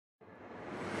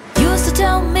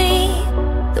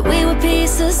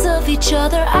pieces of each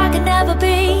other. I could never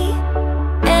be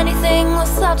anything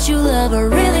without you, love. I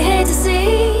really hate to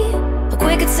see how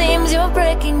quick it seems you're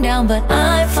breaking down, but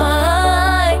I'm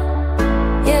fine,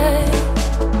 yeah.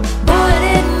 Boy, I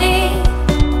didn't need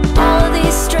all of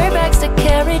these stray bags to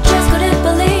carry. Just couldn't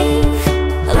believe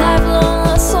a lifelong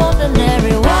lost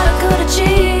ordinary. What I could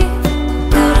achieve,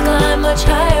 could've climbed much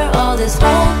higher all this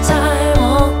whole time.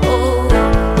 Oh, oh.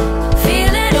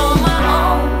 Feel it on my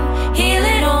own, heal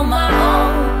it on my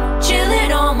own, chill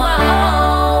it on my own.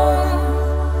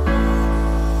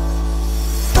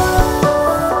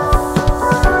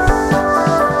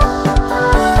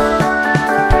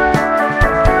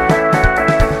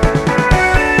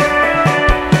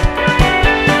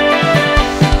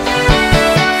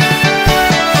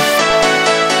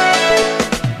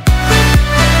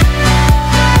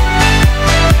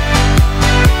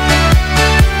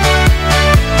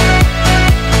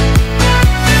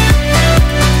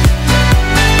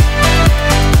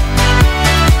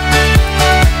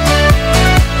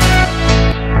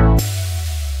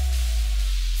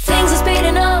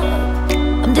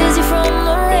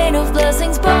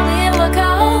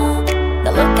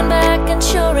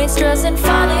 Stressing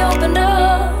finally opened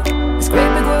up this great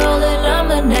big world, and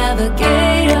I'm a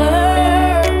navigator.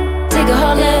 Take a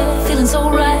hard left, feeling so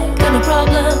right, got no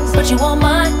problems, but you want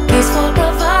mine. Case for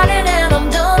providing, and I'm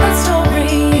done with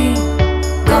story.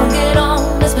 Go and get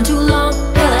on, it's been too long.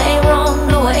 Hell, I ain't wrong,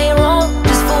 no I ain't wrong.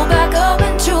 Just fall back up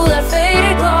into that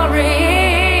faded glory.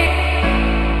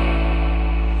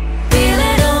 Feel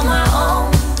it on my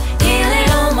own, heal it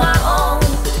on my own,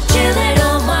 chill it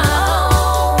on my own.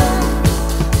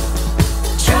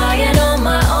 Trying on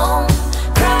my own,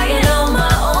 crying on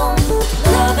my own,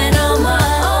 loving on my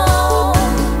own.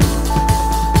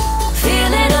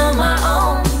 Feel it on my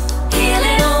own, heal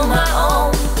it on my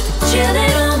own, chill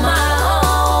it on my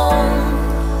own.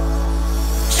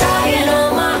 Trying on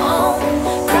my own,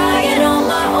 crying on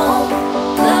my own,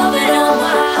 loving on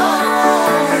my own.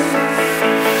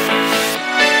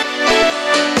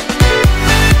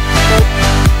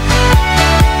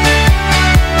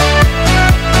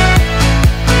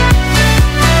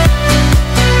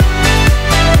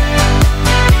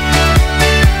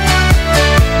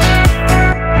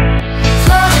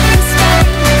 Floating in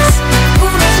space, who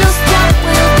knows just what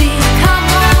will become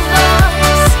of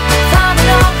us?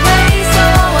 Finding our place, so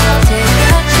I'll take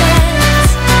that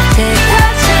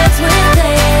chance with it.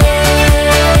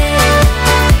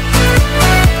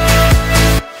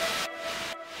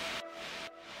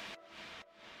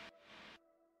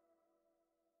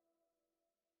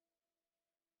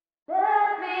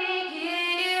 Let me hear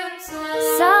you say.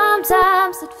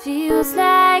 Sometimes it feels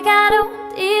like I don't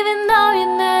even know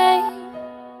your name.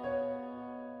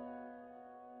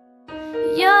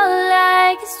 You're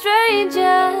like a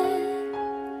stranger,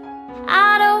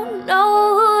 I don't know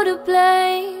who to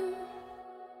blame.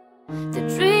 The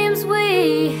dreams we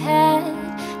had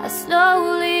are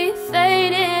slowly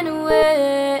fading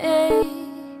away.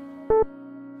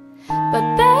 But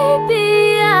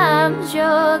baby, I'm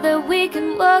sure that we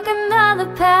can walk another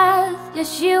path.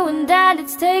 Yes, you and I,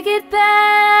 let's take it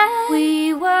back.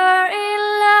 We were in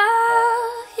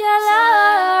love, yeah,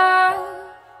 love.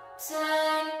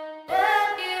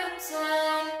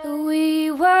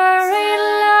 We were in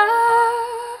love.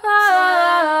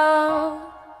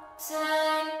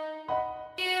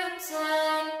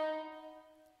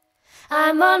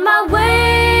 I'm on my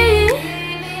way.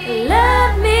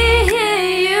 Let me hear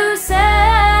you say.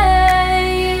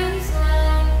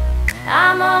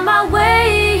 I'm on my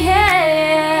way,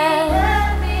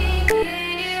 yeah.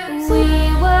 We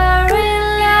were in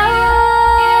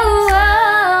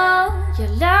love.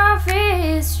 Your love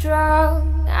is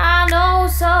strong, I know,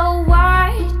 so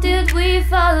why did we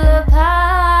fall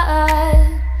apart?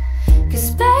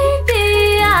 'Cause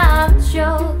baby, I'm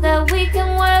sure that we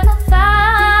can weather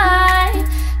fine.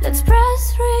 Let's press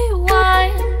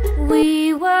rewind.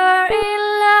 We were in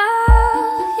love,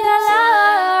 yeah,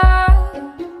 love.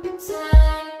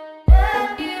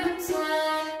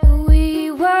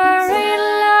 We were in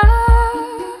love.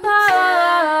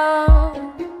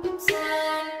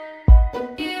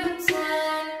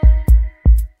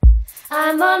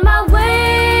 I'm on my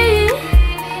way.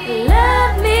 Let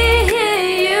me hear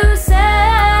you say.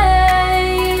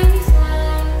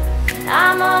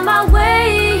 I'm on my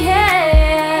way, yeah.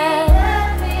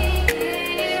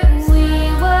 We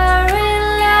were in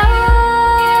love.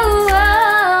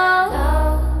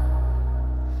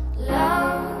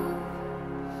 Love,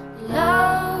 love,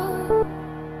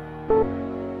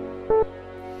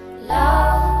 love.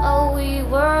 Oh, we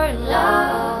were in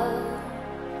love.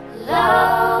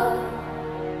 Love,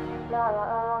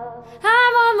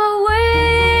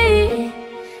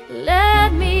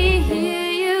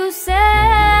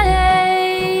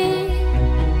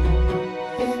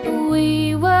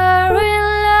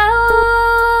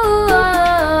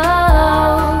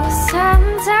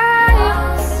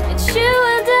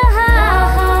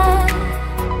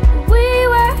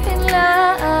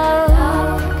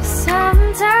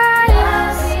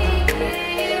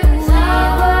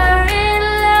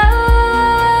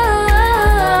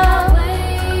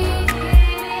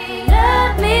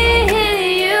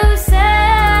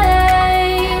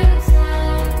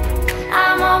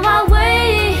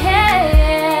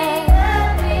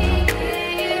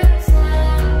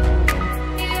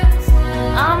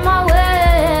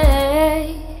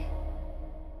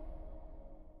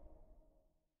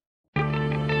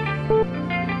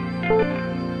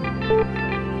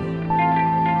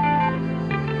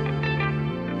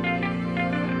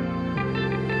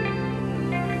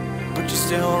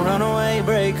 still run away,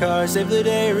 break hard, save the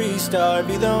day, restart.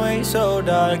 Be the way so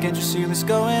dark, can't you see what's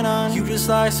going on? You just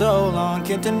lie so long,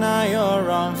 can't deny you're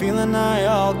wrong. Feeling I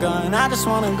all gone, I just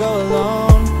wanna go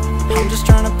alone. I'm just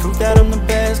trying to prove that I'm the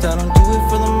best. I don't do it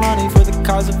for the money, for the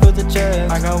cause or for the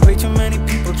chest. I got way too many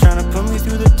people trying to put me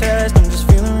through the test. I'm just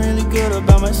feeling really good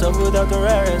about myself without the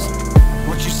rest.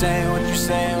 What you saying, what you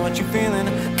saying, what you feeling?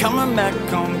 Coming back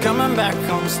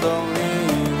home slowly.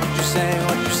 What you saying,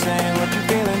 what you saying, what you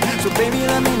feeling? So baby,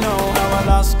 let me know how I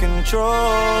lost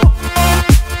control.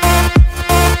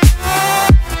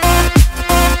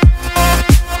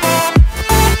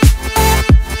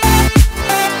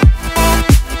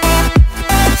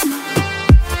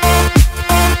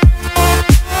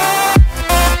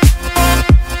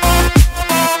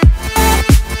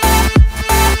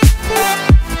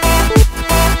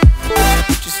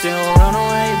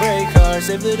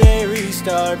 Save the day,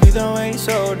 restart. Be the way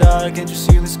so dark, can't you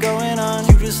see what's going on?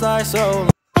 You just lie so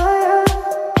long.